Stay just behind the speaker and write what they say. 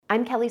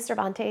I'm Kelly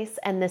Cervantes,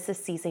 and this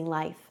is Seizing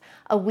Life,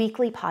 a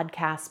weekly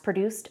podcast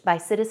produced by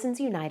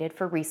Citizens United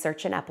for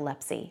Research in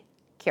Epilepsy,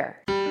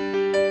 CURE.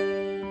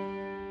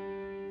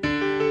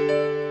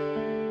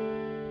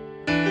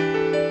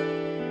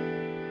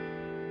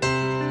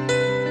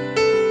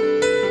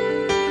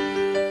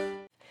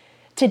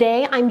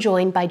 Today, I'm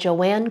joined by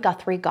Joanne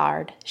Guthrie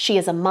Guard. She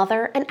is a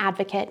mother and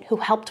advocate who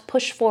helped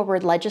push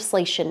forward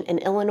legislation in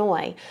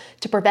Illinois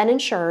to prevent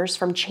insurers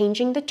from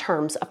changing the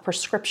terms of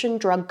prescription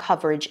drug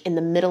coverage in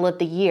the middle of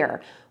the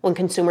year when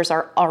consumers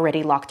are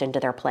already locked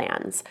into their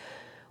plans.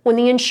 When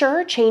the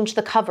insurer changed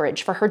the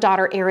coverage for her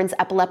daughter Erin's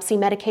epilepsy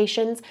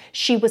medications,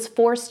 she was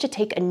forced to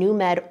take a new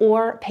med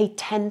or pay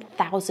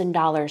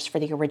 $10,000 for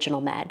the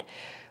original med.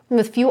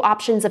 With few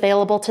options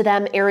available to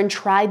them, Erin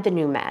tried the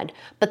new med,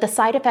 but the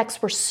side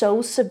effects were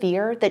so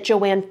severe that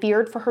Joanne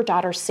feared for her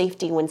daughter's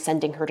safety when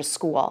sending her to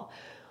school.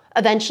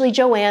 Eventually,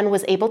 Joanne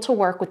was able to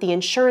work with the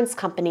insurance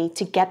company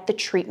to get the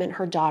treatment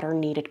her daughter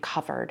needed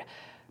covered.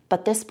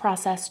 But this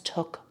process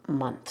took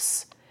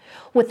months.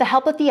 With the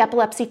help of the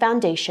Epilepsy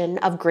Foundation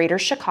of Greater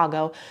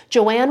Chicago,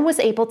 Joanne was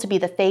able to be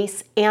the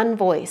face and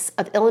voice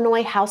of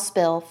Illinois House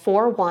Bill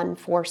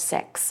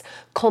 4146,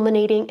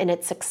 culminating in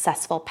its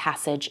successful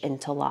passage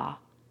into law.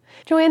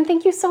 Joanne,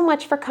 thank you so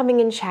much for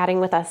coming and chatting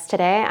with us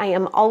today. I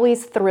am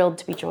always thrilled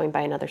to be joined by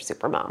another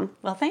supermom.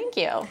 Well, thank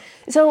you.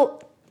 So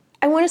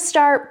I want to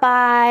start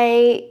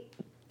by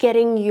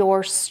getting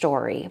your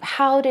story.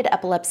 How did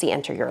epilepsy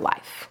enter your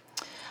life?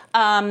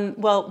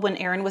 Well, when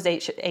Erin was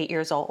eight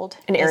years old.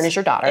 And Erin is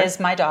your daughter?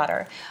 Is my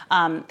daughter.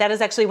 That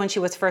is actually when she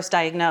was first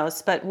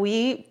diagnosed, but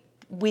we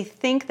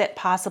think that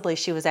possibly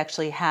she was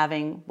actually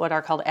having what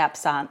are called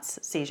absence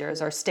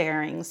seizures or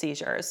staring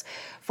seizures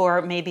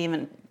for maybe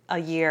even a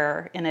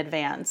year in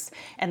advance.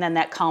 And then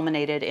that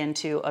culminated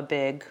into a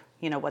big,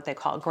 what they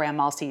call grand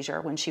mal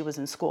seizure when she was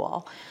in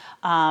school.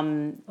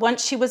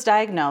 Once she was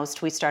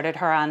diagnosed, we started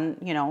her on,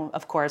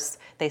 of course,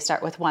 they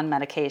start with one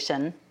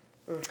medication.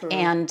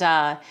 Mm-hmm.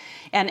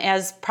 And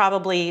as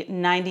probably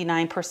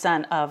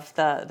 99% of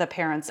the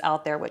parents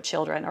out there with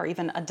children or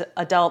even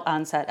adult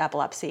onset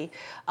epilepsy,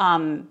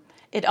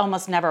 it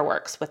almost never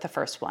works with the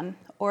first one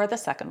or the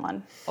second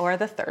one or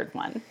the third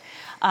one.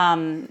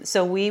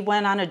 So we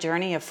went on a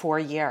journey of 4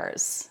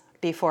 years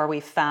before we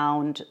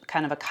found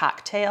kind of a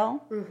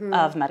cocktail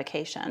of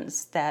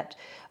medications that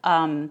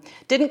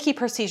didn't keep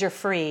her seizure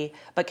free,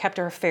 but kept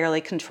her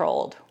fairly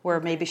controlled, where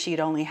maybe she'd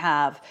only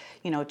have,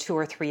 2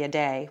 or 3 a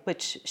day,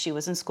 which she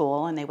was in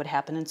school and they would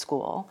happen in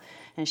school,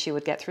 and she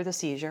would get through the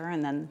seizure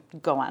and then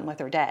go on with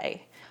her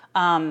day.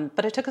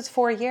 But it took us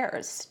 4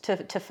 years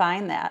to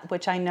find that,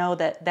 which I know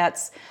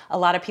that's a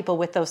lot of people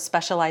with those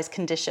specialized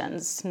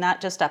conditions,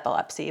 not just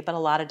epilepsy, but a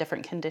lot of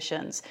different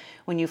conditions.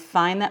 When you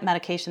find that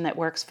medication that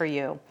works for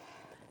you,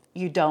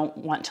 you don't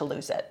want to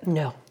lose it.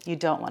 No. You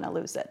don't want to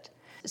lose it.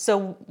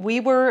 So we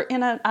were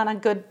on a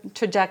good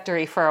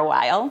trajectory for a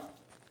while.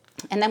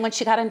 And then when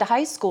she got into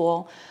high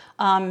school,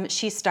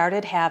 she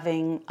started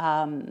having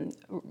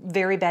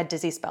very bad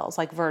dizzy spells,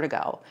 like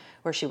vertigo,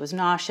 where she was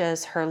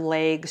nauseous. Her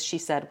legs, she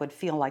said, would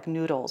feel like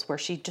noodles, where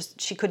she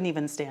couldn't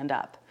even stand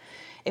up.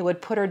 It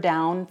would put her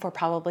down for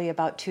probably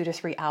about 2 to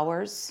 3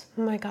 hours.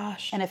 Oh my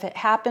gosh. And if it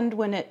happened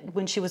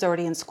when she was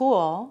already in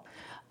school,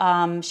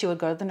 she would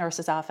go to the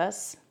nurse's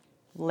office,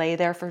 lay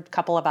there for a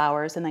couple of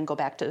hours, and then go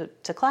back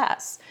to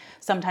class.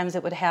 Sometimes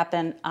it would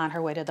happen on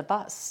her way to the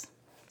bus.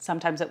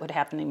 Sometimes it would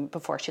happen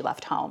before she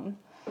left home.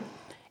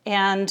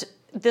 And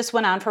this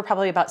went on for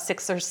probably about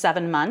 6 or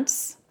 7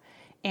 months.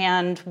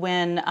 And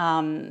when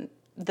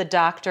the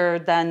doctor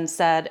then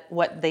said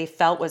what they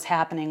felt was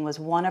happening was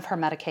one of her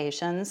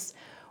medications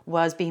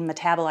was being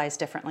metabolized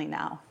differently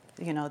now.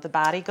 The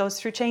body goes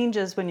through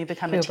changes when you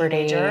become a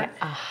teenager.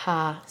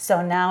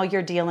 So now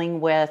you're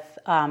dealing with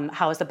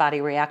how is the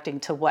body reacting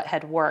to what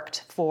had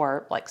worked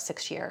for like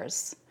 6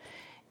 years.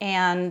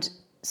 And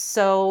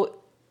so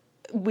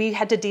we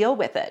had to deal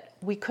with it.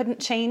 We couldn't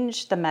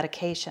change the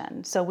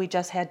medication, so we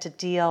just had to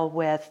deal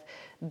with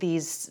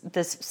this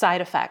side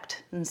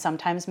effect, and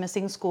sometimes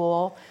missing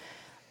school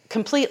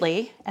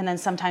completely, and then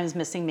sometimes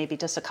missing maybe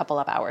just a couple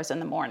of hours in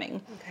the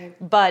morning. Okay.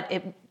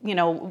 But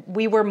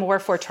we were more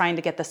for trying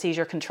to get the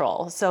seizure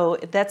control. So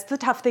that's the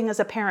tough thing as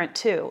a parent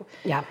too.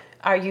 Yeah.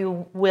 Are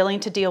you willing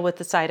to deal with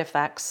the side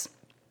effects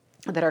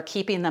that are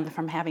keeping them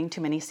from having too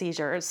many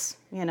seizures,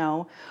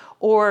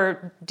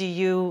 Or do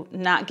you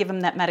not give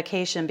them that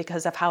medication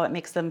because of how it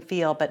makes them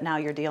feel, but now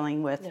you're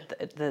dealing with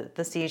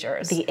the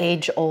seizures? The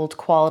age-old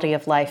quality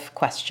of life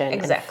question.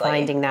 Exactly. And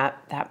finding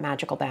that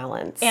magical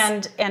balance.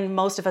 And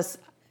most of us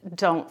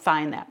don't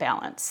find that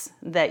balance,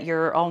 that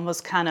you're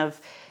almost kind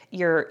of,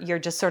 you're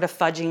just sort of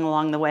fudging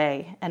along the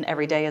way, and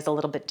every day is a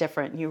little bit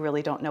different. You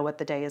really don't know what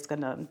the day is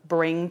going to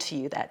bring to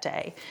you that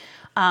day.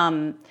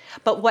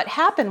 But what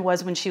happened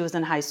was when she was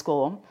in high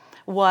school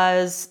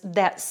was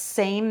that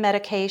same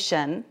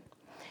medication,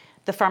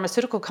 the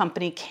pharmaceutical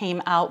company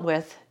came out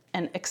with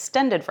an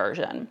extended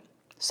version.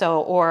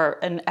 So, or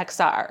an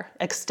XR,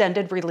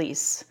 extended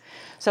release.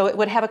 So it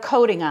would have a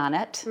coating on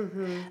it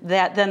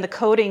that then the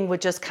coating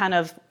would just kind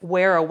of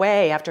wear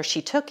away after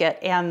she took it,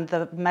 and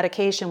the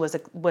medication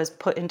was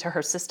put into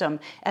her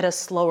system at a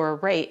slower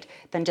rate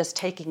than just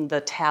taking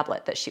the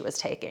tablet that she was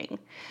taking.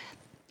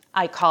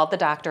 I called the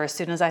doctor as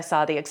soon as I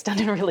saw the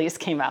extended release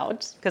came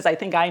out, because I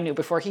think I knew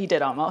before he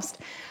did almost.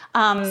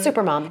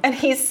 Super mom. And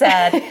he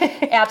said,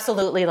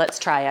 absolutely, let's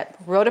try it.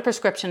 Wrote a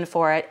prescription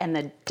for it, and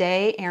the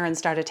day Erin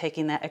started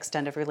taking that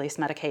extended release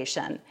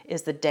medication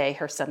is the day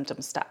her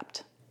symptoms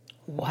stopped.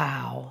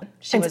 Wow.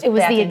 She was it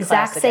was back the in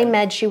exact class same again.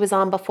 med she was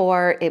on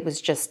before. It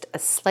was just a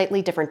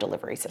slightly different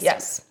delivery system.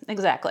 Yes,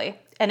 exactly.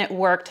 And it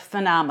worked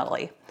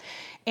phenomenally.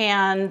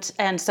 And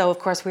so, of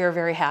course, we were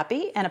very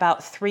happy. And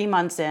about 3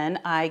 months in,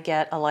 I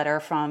get a letter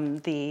from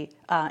the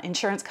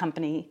insurance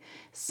company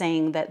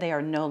saying that they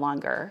are no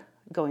longer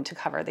going to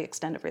cover the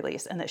extended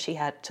release and that she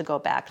had to go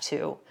back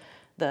to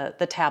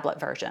the tablet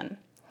version.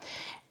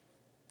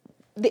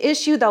 The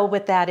issue, though,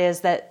 with that is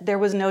that there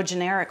was no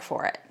generic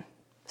for it.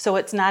 So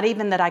it's not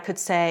even that I could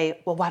say,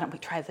 well, why don't we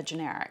try the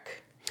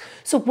generic?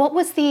 So what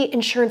was the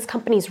insurance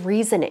company's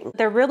reasoning?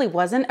 There really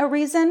wasn't a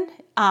reason.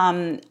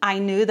 I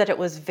knew that it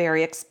was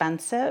very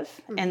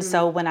expensive. And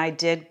so when I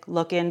did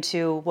look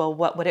into, well,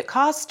 what would it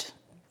cost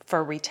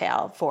for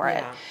retail for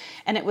it?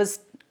 And it was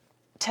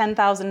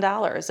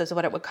 $10,000 is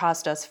what it would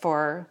cost us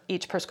for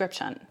each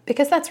prescription.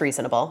 Because that's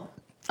reasonable.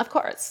 Of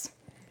course.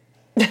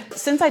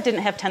 Since I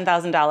didn't have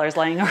 $10,000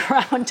 laying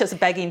around just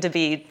begging to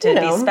be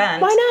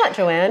spent. Why not,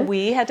 Joanne?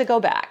 We had to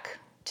go back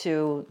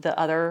to the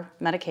other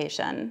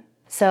medication.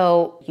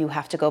 So you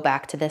have to go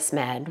back to this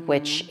med,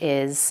 which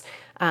is,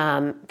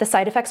 the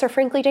side effects are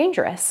frankly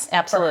dangerous.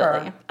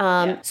 Absolutely.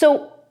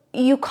 So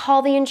you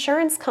call the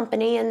insurance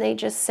company and they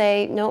just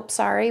say, nope,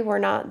 sorry,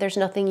 there's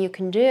nothing you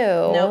can do.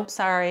 Nope,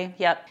 sorry,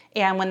 yep.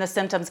 And when the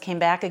symptoms came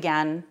back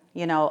again,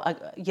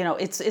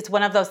 it's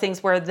one of those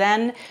things where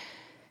then,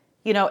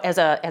 as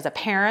a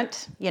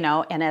parent,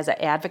 and as an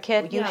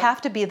advocate, you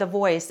have to be the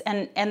voice.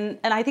 And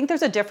I think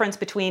there's a difference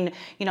between,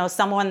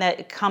 someone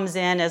that comes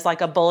in as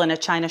like a bull in a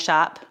china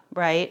shop,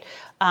 right?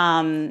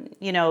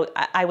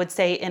 I would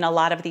say in a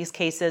lot of these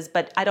cases,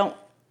 but I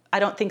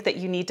don't think that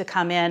you need to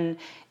come in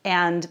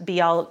and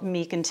be all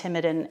meek and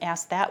timid and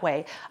ask that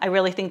way. I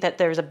really think that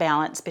there's a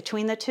balance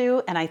between the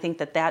two, and I think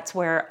that that's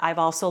where I've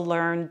also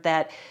learned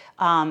that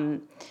I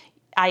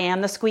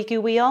am the squeaky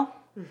wheel,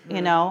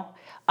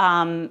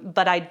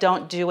 but I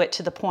don't do it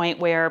to the point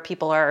where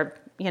people are,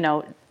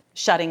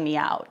 shutting me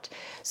out.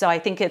 So I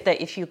think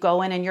that if you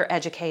go in and you're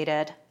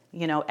educated,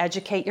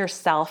 educate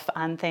yourself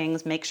on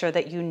things, make sure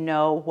that you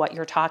know what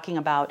you're talking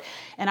about.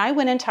 And I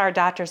went into our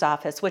doctor's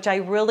office, which I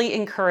really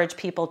encourage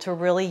people to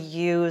really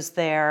use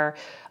their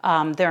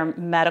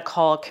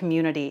medical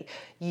community.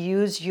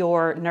 Use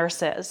your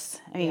nurses.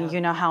 I mean, you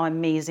know how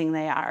amazing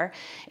they are.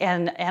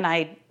 And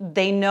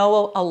they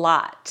know a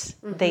lot.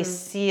 They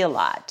see a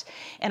lot.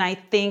 And I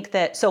think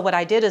that, so what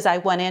I did is I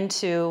went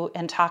into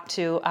and talked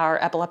to our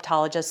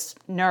epileptologist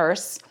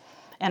nurse,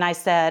 and I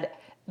said,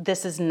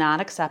 this is not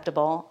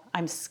acceptable.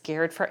 I'm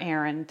scared for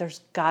Erin.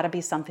 There's got to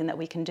be something that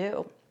we can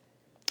do.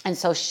 And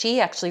so she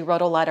actually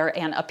wrote a letter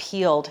and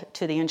appealed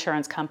to the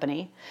insurance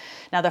company.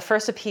 Now, the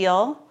first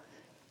appeal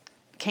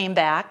came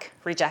back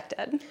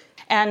rejected.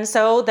 And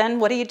so then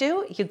what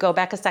do? You go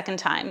back a second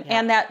time.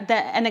 Yeah.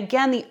 And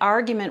again, the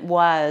argument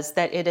was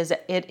that it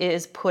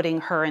is putting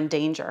her in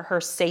danger.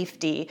 Her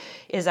safety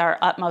is our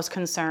utmost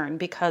concern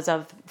because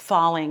of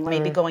falling,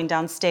 maybe going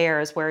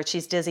downstairs where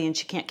she's dizzy and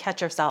she can't catch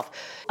herself.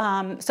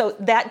 So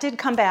that did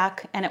come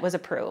back and it was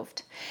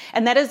approved.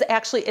 And that is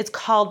actually, it's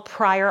called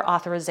prior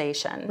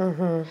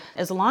authorization.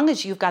 As long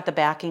as you've got the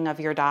backing of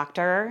your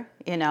doctor,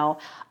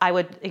 I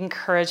would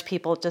encourage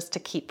people just to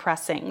keep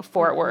pressing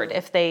forward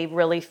if they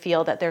really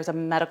feel that there's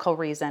a medical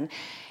reason.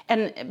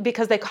 And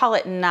because they call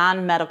it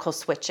non-medical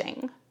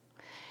switching.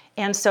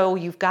 And so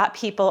you've got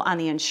people on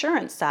the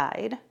insurance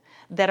side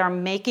that are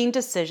making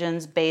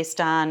decisions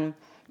based on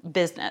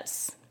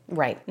business.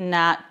 Right.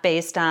 Not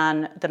based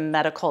on the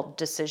medical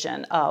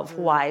decision of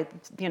why,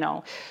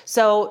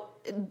 So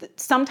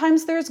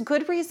sometimes there's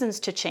good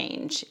reasons to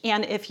change.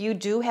 And if you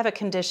do have a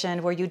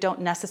condition where you don't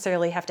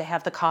necessarily have to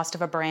have the cost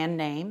of a brand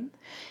name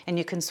and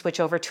you can switch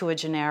over to a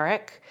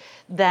generic,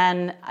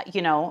 then,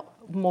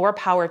 more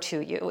power to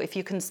you. If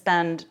you can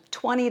spend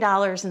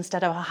 $20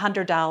 instead of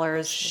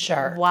 $100,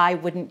 sure, why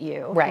wouldn't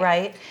you?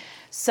 Right?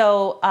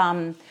 So,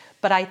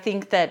 but I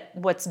think that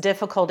what's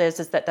difficult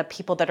is that the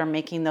people that are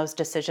making those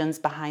decisions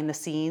behind the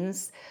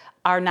scenes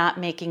are not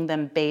making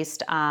them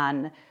based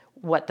on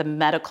what the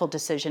medical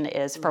decision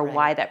is for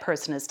why that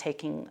person is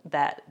taking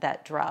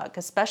that drug,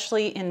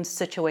 especially in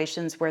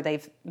situations where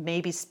they've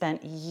maybe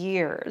spent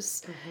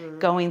years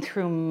going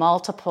through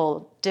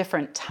multiple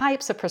different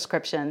types of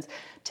prescriptions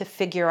to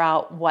figure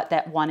out what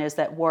that one is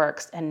that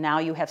works. And now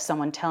you have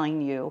someone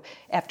telling you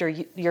after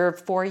your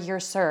 4-year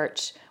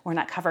search, we're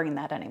not covering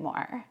that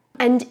anymore.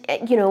 And,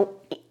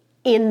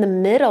 in the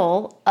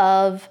middle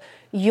of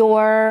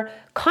your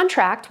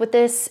contract with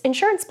this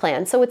insurance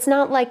plan. So it's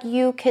not like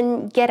you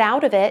can get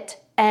out of it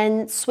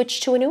and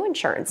switch to a new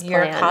insurance plan.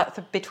 You're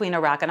caught between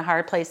a rock and a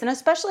hard place, and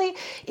especially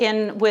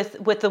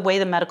with the way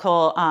the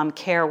medical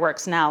care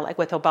works now, like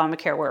with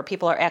Obamacare, where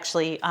people are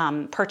actually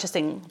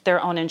purchasing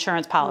their own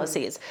insurance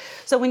policies.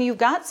 So when you've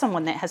got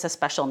someone that has a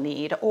special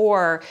need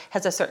or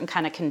has a certain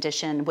kind of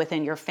condition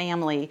within your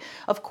family,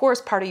 of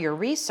course, part of your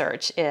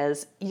research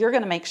is you're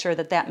going to make sure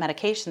that that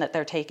medication that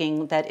they're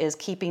taking that is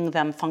keeping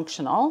them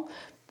functional,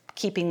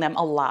 keeping them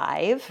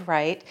alive,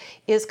 right,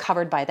 is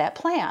covered by that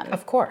plan.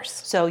 Of course.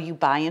 So you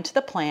buy into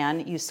the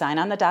plan, you sign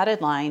on the dotted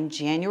line,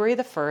 January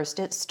the 1st,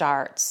 it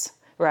starts,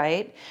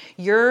 right?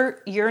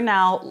 You're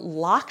now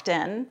locked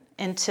in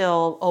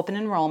until open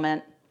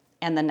enrollment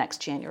and the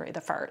next January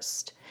the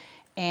 1st.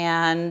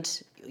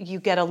 And you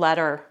get a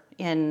letter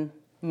in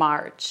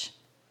March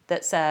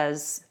that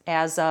says,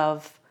 as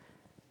of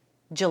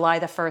July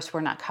the 1st,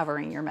 we're not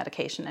covering your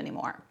medication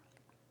anymore.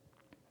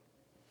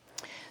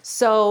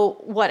 So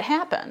what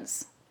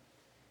happens?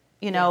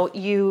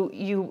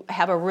 You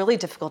have a really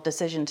difficult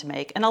decision to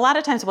make. And a lot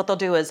of times what they'll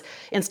do is,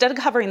 instead of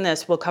covering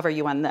this, we'll cover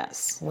you on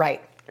this.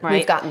 Right.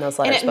 We've gotten those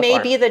letters before. And it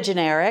may be the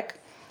generic,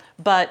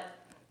 but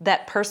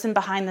that person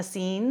behind the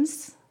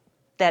scenes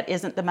that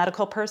isn't the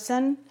medical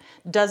person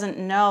doesn't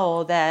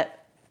know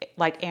that,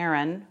 like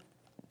Erin,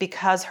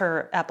 because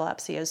her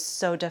epilepsy is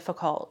so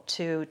difficult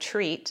to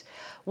treat,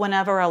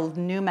 whenever a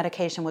new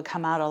medication would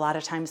come out, a lot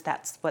of times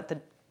that's what the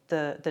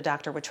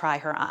doctor would try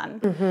her on.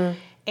 Mm-hmm.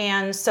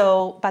 And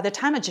so by the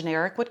time a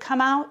generic would come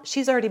out,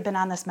 she's already been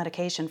on this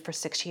medication for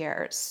 6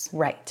 years.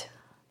 Right.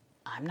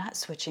 I'm not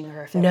switching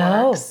her if it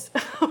works.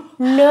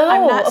 No,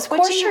 I'm not of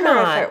switching course you're her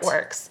not. if it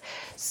works.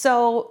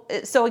 So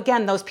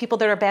again, those people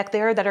that are back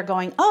there that are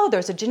going, oh,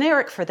 there's a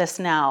generic for this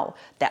now.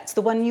 That's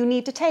the one you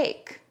need to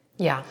take.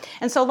 Yeah.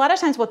 And so a lot of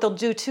times what they'll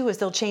do too is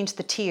they'll change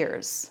the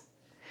tiers.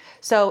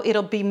 So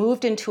it'll be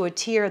moved into a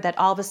tier that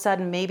all of a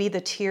sudden maybe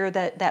the tier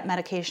that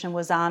medication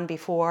was on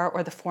before,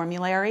 or the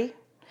formulary,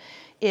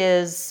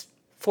 is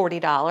 $40.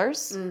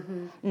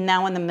 Mm-hmm.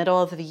 Now in the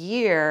middle of the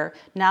year,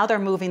 now they're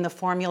moving the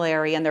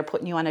formulary and they're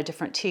putting you on a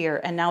different tier,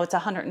 and now it's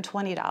 $120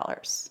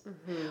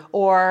 mm-hmm.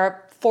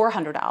 or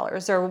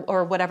 $400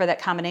 or whatever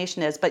that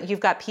combination is. But you've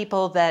got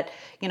people that,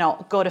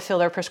 go to fill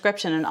their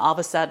prescription and all of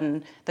a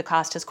sudden the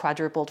cost has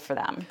quadrupled for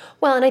them.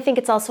 Well, and I think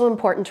it's also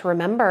important to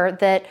remember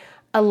that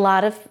a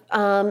lot of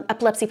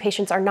epilepsy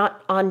patients are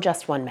not on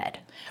just one med.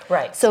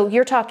 Right. So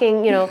you're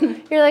talking, you're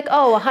like,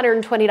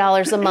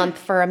 $120 a month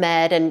for a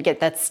med, and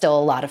that's still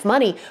a lot of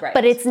money. Right.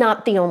 But it's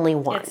not the only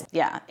one.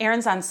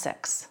 Erin's on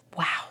 6.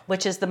 Wow.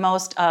 Which is the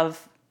most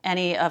of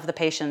any of the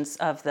patients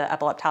of the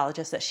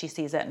epileptologist that she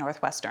sees at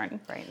Northwestern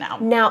right now.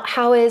 Now,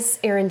 how is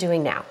Erin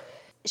doing now?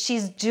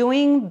 She's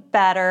doing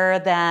better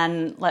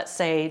than, let's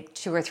say,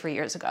 2 or 3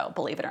 years ago,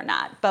 believe it or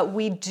not. But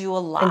we do a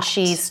lot. And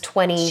she's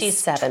 27.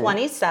 She's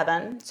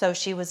 27, so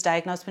she was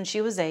diagnosed when she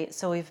was 8,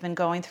 so we've been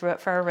going through it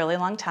for a really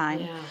long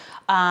time. Yeah.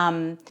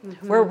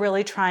 Mm-hmm. We're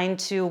really trying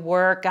to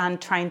work on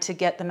trying to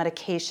get the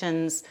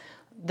medications,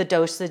 the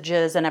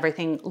dosages and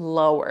everything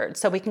lowered,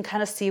 so we can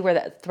kind of see where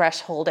that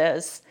threshold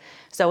is.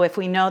 So if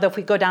we know that if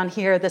we go down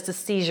here, this is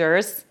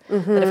seizures,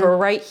 mm-hmm. but if we're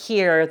right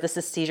here, this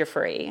is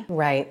seizure-free.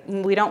 Right.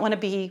 We don't want to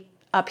be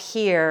up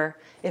here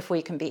if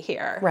we can be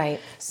here. Right.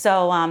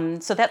 So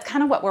so that's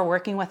kind of what we're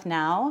working with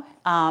now.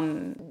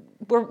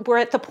 We're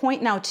at the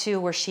point now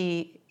too where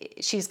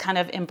she's kind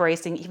of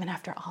embracing, even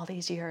after all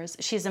these years,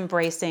 she's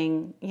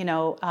embracing,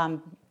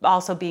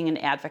 also being an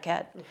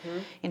advocate,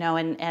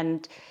 mm-hmm.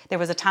 And there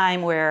was a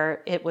time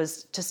where it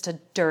was just a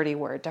dirty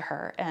word to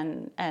her,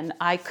 and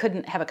I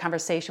couldn't have a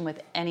conversation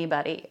with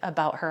anybody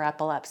about her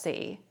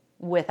epilepsy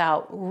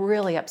without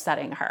really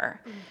upsetting her.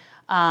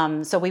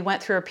 Mm. So we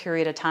went through a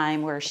period of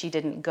time where she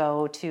didn't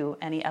go to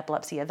any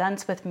epilepsy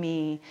events with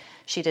me.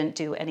 She didn't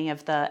do any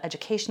of the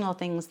educational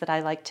things that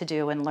I like to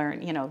do and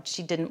learn.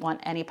 She didn't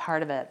want any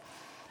part of it.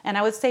 And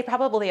I would say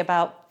probably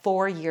about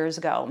 4 years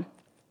ago,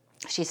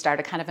 she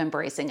started kind of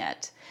embracing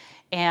it.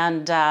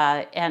 And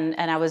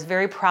I was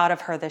very proud of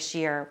her this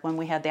year when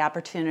we had the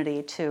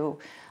opportunity to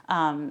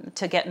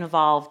get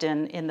involved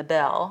in the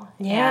bill.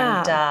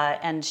 Yeah.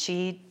 And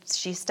she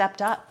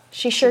stepped up.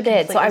 She sure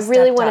did. So I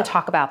really want to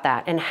talk about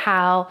that and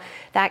how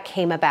that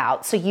came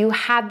about. So you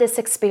had this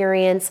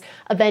experience.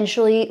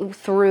 Eventually,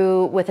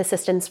 with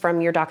assistance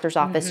from your doctor's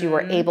office, mm-hmm. you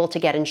were able to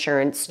get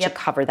insurance to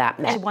cover that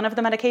med. One of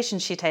the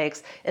medications she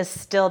takes is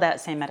still that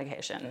same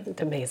medication.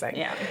 It's amazing.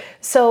 Yeah.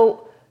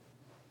 So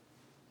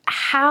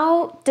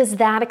how does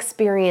that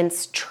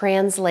experience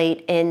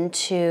translate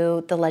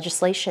into the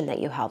legislation that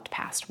you helped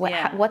pass?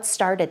 What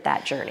started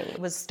that journey? It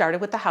was started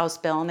with the House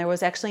bill, and there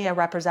was actually a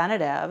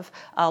representative,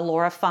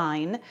 Laura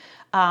Fine,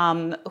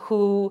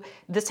 who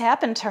this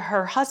happened to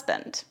her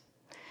husband.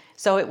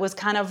 So it was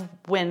kind of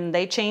when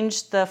they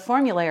changed the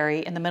formulary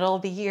in the middle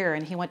of the year,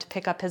 and he went to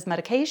pick up his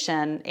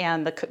medication,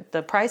 and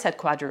the price had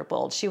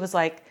quadrupled. She was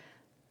like,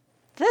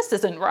 this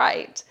isn't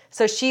right.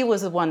 So she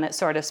was the one that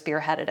sort of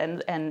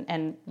spearheaded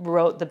and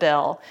wrote the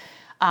bill.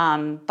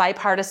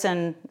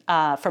 Bipartisan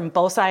from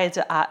both sides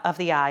of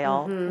the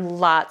aisle, mm-hmm.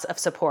 lots of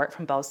support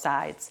from both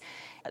sides.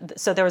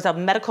 So there was a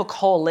medical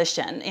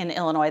coalition in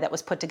Illinois that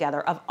was put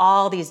together of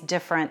all these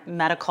different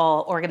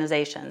medical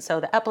organizations.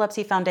 So the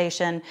Epilepsy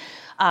Foundation,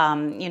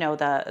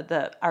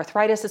 the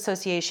Arthritis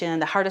Association,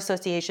 the Heart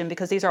Association,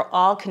 because these are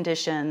all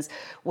conditions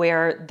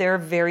where they're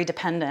very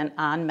dependent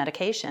on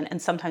medication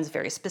and sometimes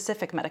very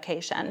specific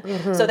medication.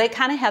 So they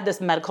kind of had this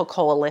medical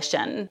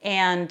coalition,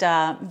 and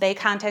they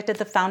contacted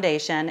the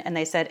foundation and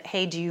they said,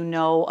 hey, do you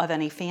know of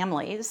any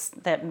families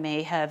that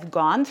may have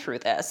gone through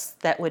this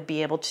that would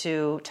be able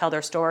to tell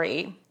their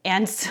story?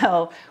 And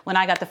so when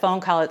I got the phone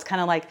call, it's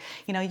kind of like,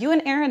 you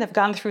and Erin have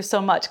gone through so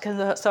much.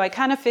 So I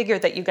kind of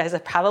figured that you guys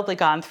have probably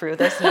gone through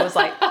this. And it was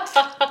like,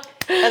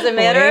 as a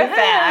matter of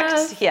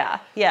fact,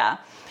 yeah.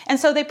 And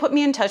so they put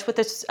me in touch with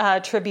this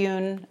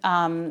Tribune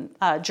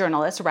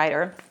journalist,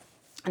 writer.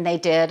 And they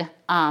did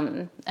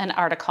an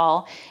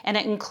article, and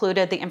it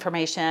included the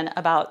information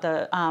about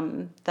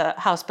the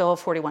House Bill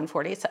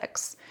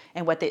 4146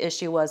 and what the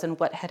issue was and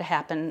what had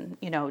happened,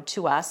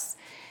 to us.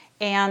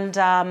 And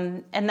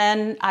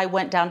then I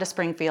went down to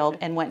Springfield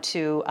and went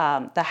to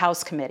the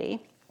House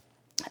committee.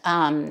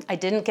 I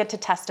didn't get to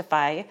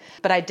testify,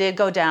 but I did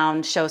go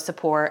down, show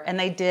support,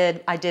 and I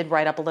did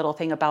write up a little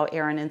thing about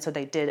Erin, and so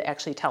they did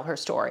actually tell her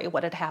story,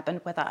 what had happened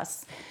with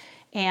us.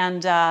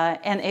 And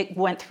it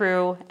went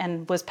through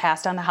and was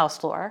passed on the House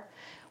floor,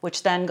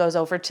 which then goes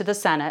over to the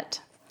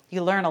Senate.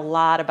 You learn a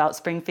lot about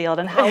Springfield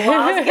and how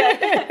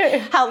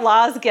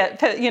laws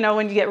get,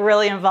 when you get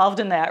really involved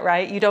in that,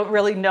 right? You don't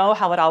really know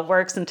how it all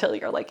works until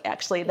you're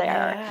actually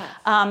there.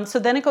 Yeah. So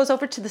then it goes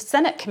over to the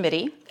Senate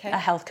committee, a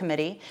health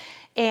committee.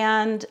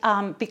 And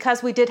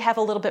because we did have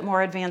a little bit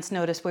more advance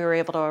notice, we were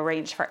able to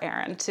arrange for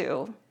Erin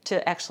to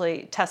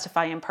actually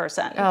testify in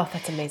person. Oh,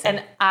 that's amazing.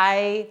 And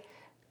I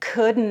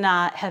could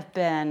not have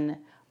been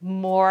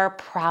more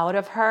proud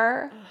of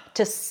her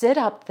to sit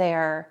up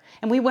there.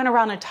 And we went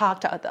around and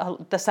talked to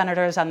the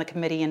senators on the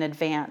committee in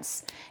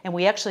advance. And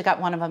we actually got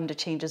one of them to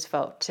change his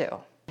vote too.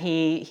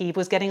 He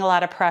was getting a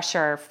lot of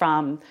pressure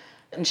from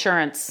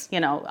insurance,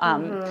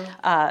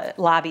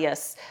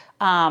 lobbyists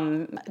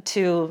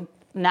to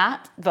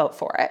not vote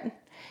for it.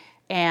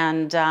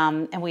 And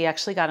we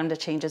actually got him to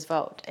change his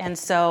vote. And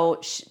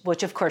so,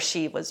 which of course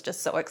she was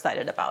just so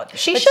excited about.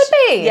 She should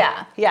be.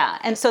 Yeah.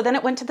 And so then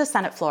it went to the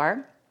Senate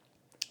floor,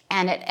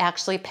 and it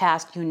actually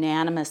passed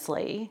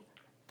unanimously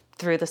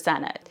through the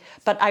Senate.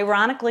 But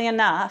ironically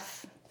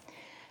enough,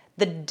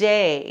 the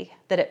day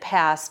that it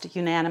passed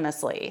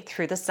unanimously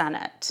through the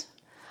Senate,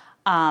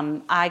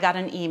 I got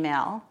an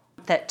email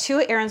that 2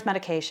 of Erin's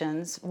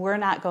medications were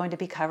not going to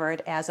be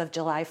covered as of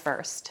July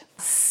 1st.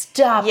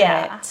 Stop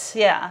it.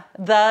 Yeah,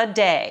 the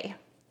day.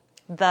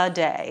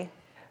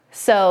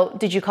 So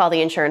did you call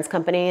the insurance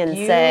company and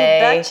You say...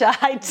 betcha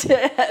I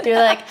did. You're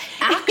like,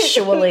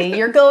 actually,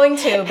 you're going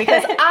to,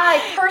 because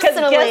I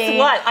personally... Guess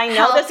what? I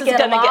know this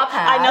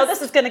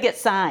is going to get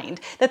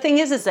signed. The thing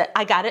is that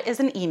I got it as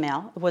an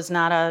email. It was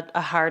not a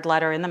hard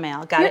letter in the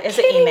mail. Got it as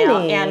an email.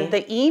 Me. And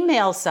the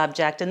email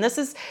subject, and this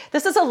is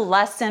a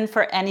lesson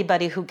for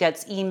anybody who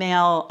gets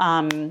email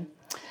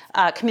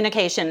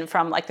communication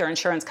from their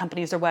insurance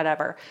companies or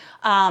whatever.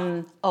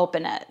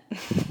 Open it.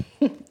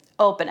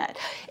 Open it.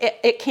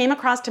 It came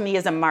across to me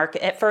as a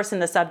market. At first in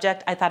the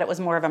subject, I thought it was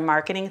more of a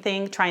marketing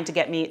thing, trying to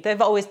get me,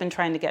 they've always been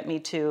trying to get me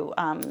to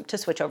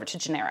switch over to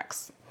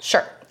generics.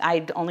 Sure.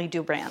 I only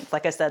do brands.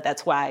 Like I said,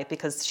 that's why,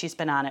 because she's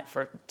been on it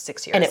for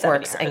 6 years. And it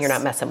works, years. and you're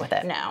not messing with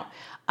it. No.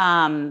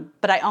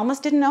 But I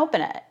almost didn't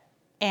open it.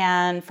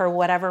 And for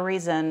whatever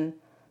reason,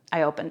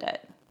 I opened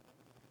it.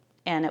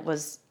 And it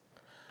was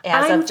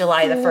of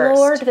July the 1st. I'm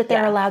floored that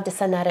they're allowed to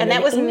send that in. And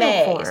that was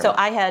May. Form. So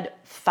I had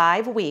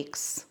 5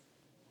 weeks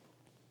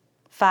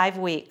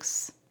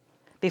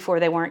before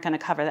they weren't going to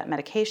cover that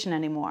medication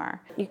anymore.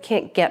 You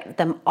can't get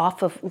them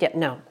off of,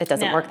 no, it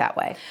doesn't work that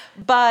way.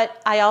 But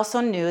I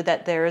also knew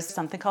that there is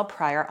something called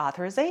prior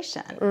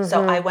authorization. Mm-hmm.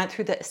 So I went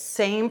through the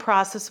same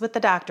process with the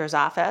doctor's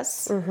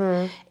office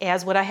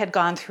as what I had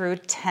gone through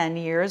 10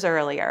 years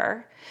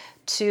earlier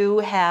to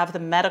have the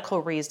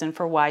medical reason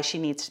for why she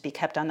needs to be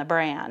kept on the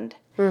brand.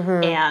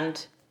 Mm-hmm.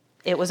 And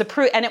it was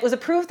approved,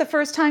 the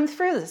first time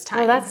through this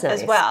time that's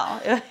nice. As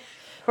well.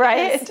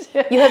 Right?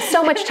 You have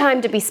so much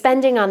time to be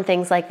spending on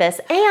things like this.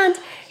 And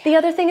the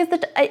other thing is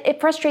that it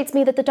frustrates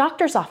me that the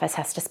doctor's office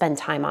has to spend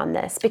time on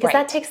this because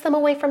that takes them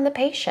away from the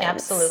patient.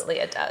 Absolutely,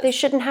 it does. They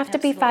shouldn't have to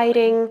be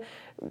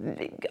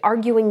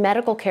arguing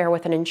medical care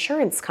with an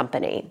insurance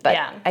company. But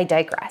I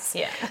digress.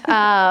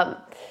 Yeah.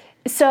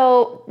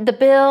 So the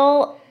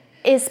bill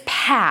is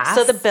passed.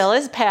 So the bill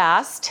is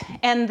passed,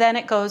 and then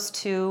it goes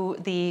to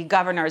the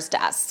governor's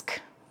desk.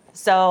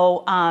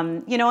 So,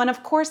 and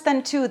of course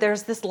then too,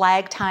 there's this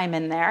lag time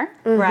in there,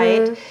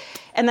 right?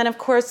 And then of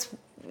course,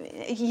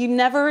 you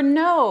never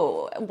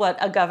know what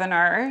a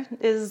governor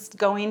is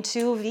going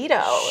to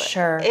veto.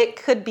 Sure. It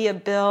could be a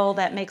bill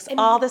that makes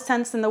all the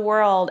sense in the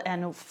world,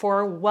 and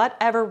for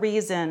whatever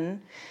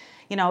reason,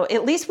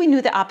 at least we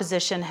knew the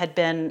opposition had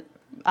been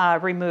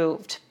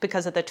removed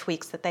because of the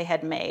tweaks that they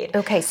had made.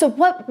 Okay, so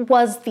what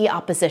was the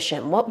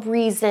opposition? What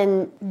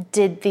reason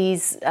did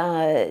these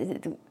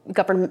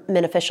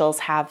government officials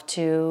have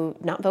to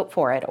not vote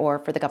for it or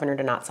for the governor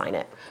to not sign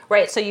it.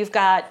 Right. So you've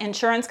got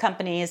insurance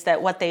companies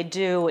that what they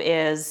do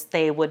is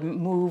they would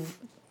move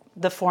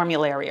the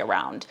formulary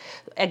around.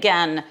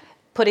 Again,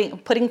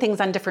 putting things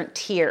on different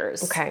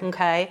tiers.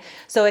 Okay.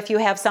 So if you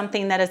have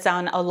something that is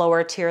on a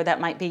lower tier, that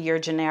might be your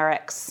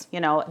generics,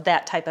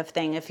 that type of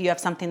thing. If you have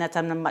something that's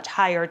on a much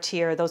higher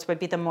tier, those would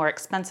be the more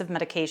expensive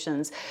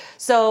medications.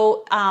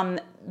 So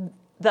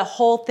the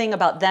whole thing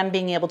about them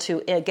being able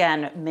to,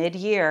 again,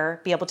 mid-year,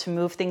 be able to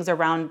move things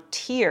around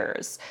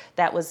tiers,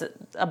 that was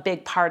a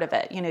big part of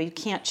it. You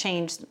can't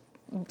change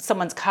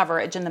someone's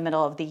coverage in the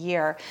middle of the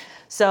year.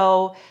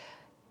 So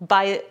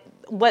by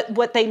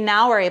what they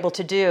now are able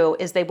to do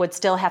is they would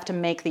still have to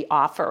make the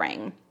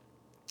offering.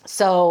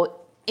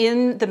 So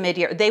in the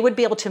mid-year, they would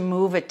be able to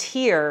move a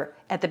tier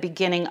at the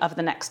beginning of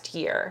the next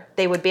year.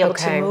 They would be able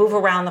to move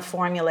around the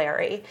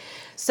formulary.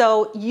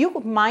 So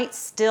you might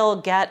still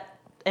get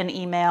an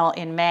email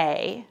in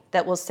May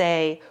that will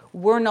say,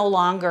 we're no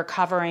longer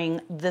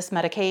covering this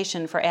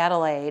medication for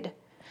Adelaide,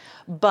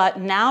 but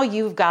now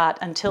you've got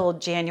until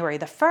January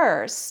the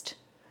 1st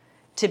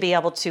to be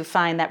able to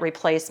find that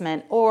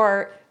replacement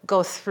or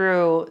go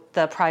through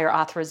the prior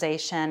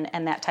authorization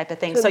and that type of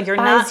thing. So you're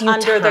not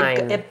under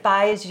it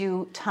buys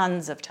you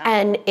tons of time.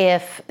 And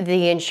if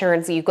the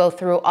insurance, you go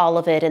through all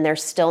of it and they're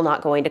still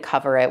not going to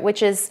cover it,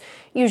 which is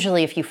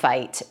usually if you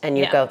fight and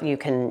you go, you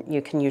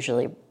can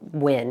usually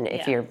win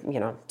if you're,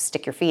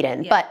 stick your feet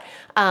in.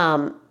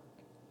 Yeah.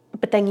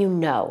 But then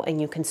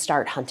and you can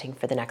start hunting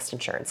for the next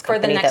insurance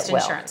company. For the next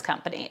insurance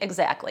company,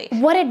 exactly.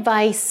 What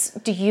advice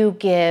do you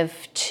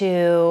give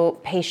to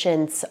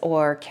patients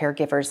or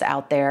caregivers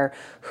out there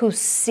who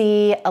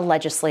see a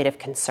legislative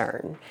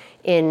concern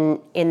in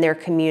their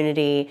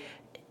community?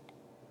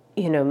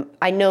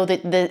 I know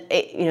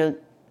that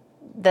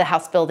the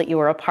House bill that you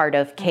were a part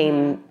of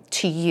came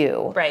to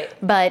you. Right.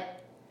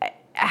 But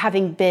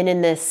having been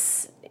in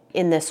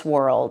this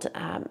world,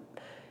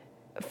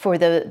 for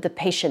the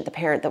patient, the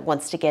parent that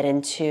wants to get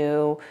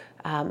into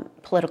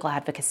political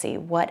advocacy,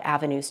 what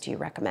avenues do you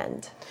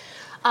recommend?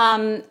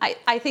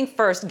 I think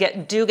first,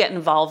 get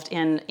involved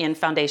in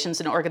foundations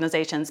and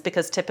organizations,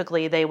 because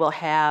typically they will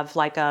have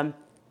like a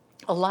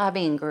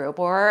lobbying group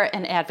or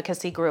an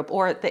advocacy group,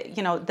 or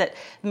that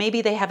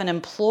maybe they haven't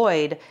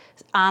employed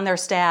on their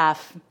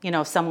staff,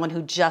 someone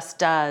who just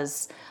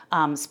does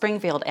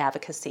Springfield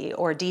advocacy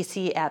or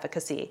DC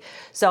advocacy.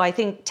 So I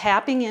think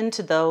tapping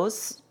into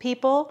those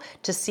people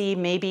to see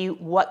maybe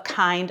what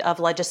kind of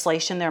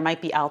legislation there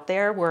might be out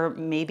there where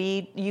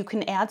maybe you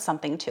can add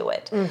something to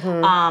it.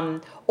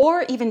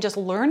 Or even just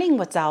learning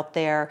what's out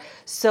there,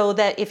 so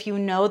that if you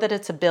know that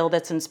it's a bill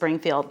that's in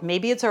Springfield,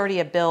 maybe it's already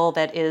a bill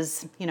that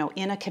is,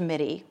 in a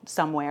committee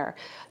somewhere,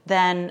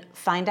 then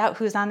find out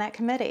who's on that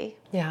committee.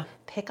 Yeah.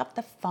 Pick up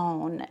the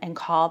phone and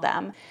call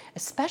them,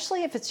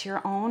 especially if it's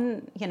your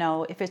own,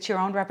 if it's your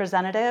own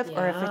representative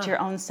or if it's your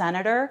own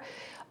senator.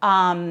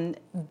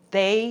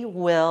 They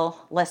will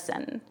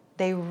listen.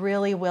 They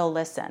really will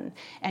listen.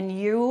 And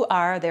you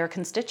are their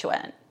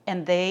constituent,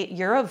 and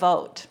you're a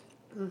vote.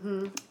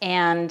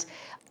 And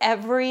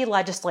every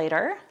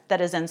legislator that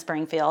is in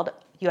Springfield,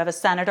 you have a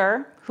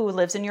senator who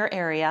lives in your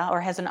area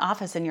or has an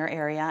office in your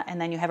area,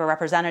 and then you have a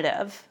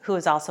representative who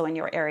is also in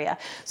your area.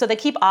 So they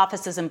keep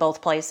offices in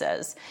both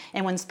places.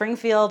 And when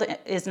Springfield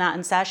is not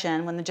in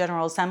session, when the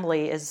General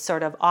Assembly is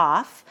sort of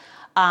off,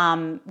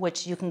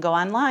 which you can go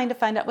online to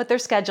find out what their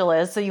schedule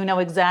is, so you know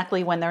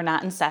exactly when they're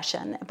not in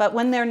session. But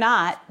when they're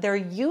not, they're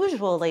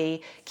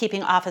usually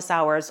keeping office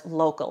hours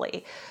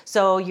locally.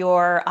 So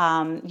your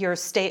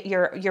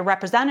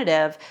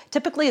representative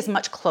typically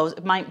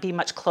might be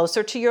much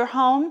closer to your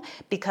home,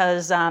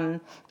 because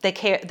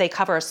they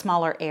cover a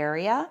smaller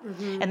area,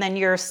 and then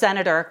your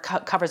senator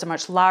covers a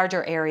much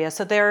larger area.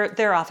 So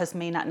their office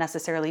may not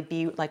necessarily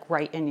be like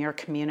right in your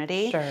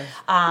community. Sure.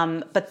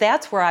 But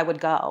that's where I would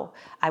go.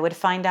 I would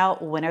find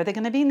out when are they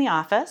going to be in the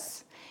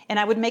office, and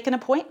I would make an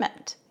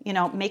appointment.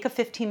 Make a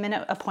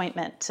 15-minute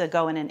appointment to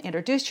go in and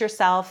introduce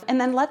yourself, and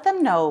then let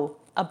them know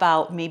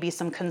about maybe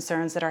some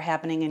concerns that are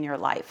happening in your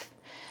life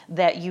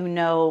that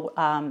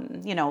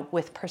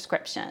with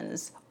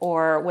prescriptions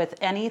or with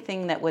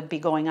anything that would be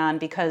going on,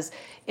 because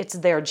it's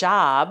their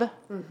job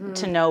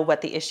to know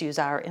what the issues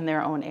are in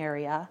their own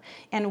area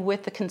and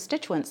with the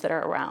constituents that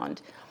are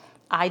around.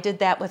 I did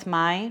that with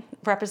my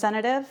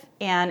representative,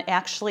 and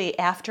actually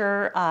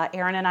after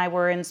Erin and I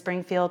were in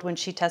Springfield when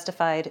she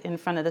testified in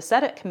front of the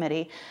Senate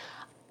committee,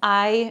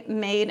 I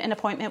made an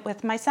appointment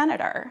with my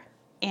senator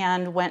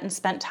and went and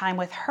spent time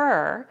with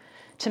her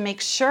to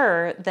make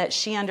sure that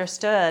she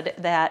understood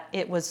that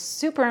it was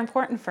super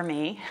important for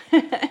me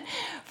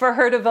for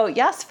her to vote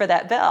yes for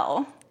that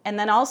bill. And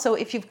then also,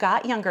 if you've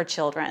got younger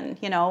children,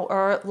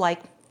 or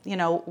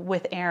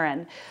with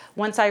Erin,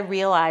 once I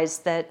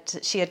realized that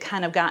she had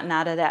kind of gotten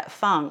out of that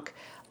funk,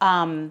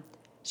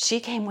 she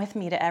came with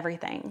me to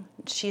everything.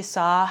 She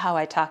saw how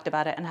I talked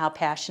about it and how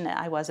passionate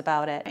I was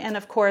about it. And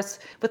of course,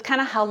 with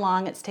kind of how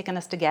long it's taken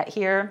us to get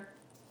here,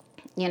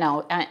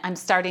 I'm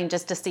starting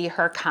just to see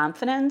her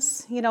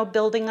confidence,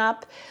 building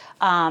up,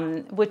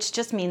 which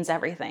just means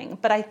everything.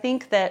 But I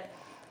think that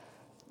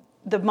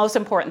the most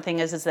important thing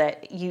is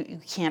that you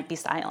can't be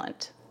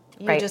silent.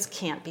 You Right. just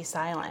can't be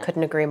silent.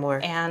 Couldn't agree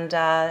more. And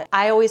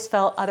I always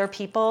felt other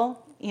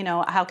people,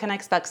 how can I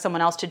expect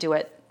someone else to do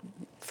it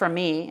for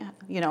me,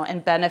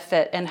 and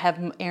benefit and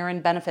have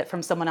Erin benefit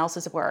from someone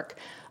else's work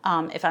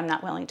if I'm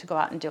not willing to go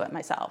out and do it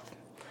myself.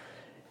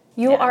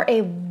 You are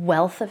a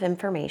wealth of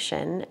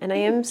information, and I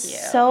am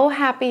so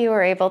happy you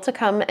were able to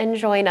come and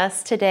join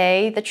us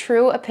today, the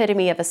true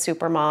epitome of a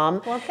super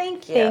mom. Well,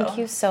 thank you. Thank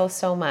you so,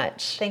 so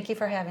much. Thank you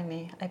for having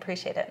me. I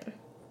appreciate it.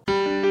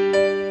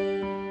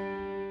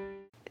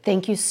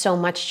 Thank you so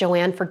much,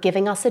 Joanne, for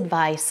giving us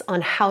advice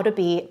on how to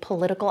be a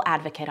political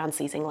advocate on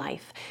Seizing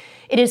Life.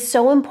 It is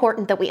so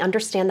important that we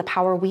understand the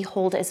power we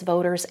hold as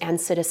voters and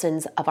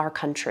citizens of our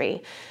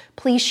country.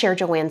 Please share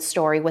Joanne's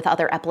story with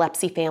other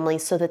epilepsy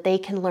families so that they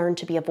can learn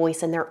to be a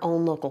voice in their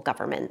own local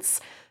governments.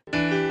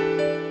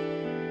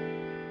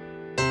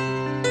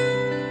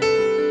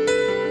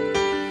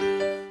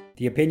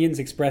 The opinions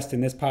expressed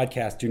in this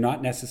podcast do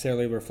not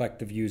necessarily reflect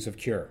the views of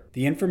Cure.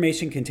 The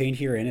information contained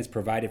herein is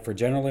provided for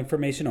general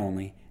information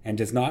only and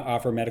does not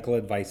offer medical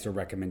advice or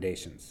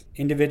recommendations.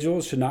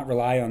 Individuals should not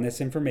rely on this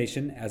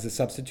information as a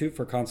substitute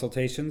for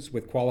consultations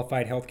with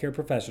qualified healthcare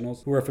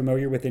professionals who are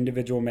familiar with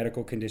individual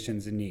medical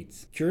conditions and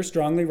needs. Cure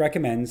strongly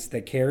recommends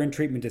that care and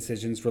treatment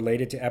decisions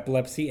related to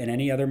epilepsy and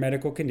any other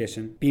medical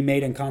condition be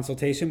made in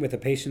consultation with a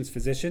patient's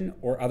physician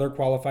or other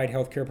qualified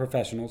healthcare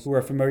professionals who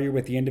are familiar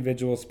with the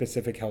individual's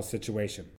specific health situation.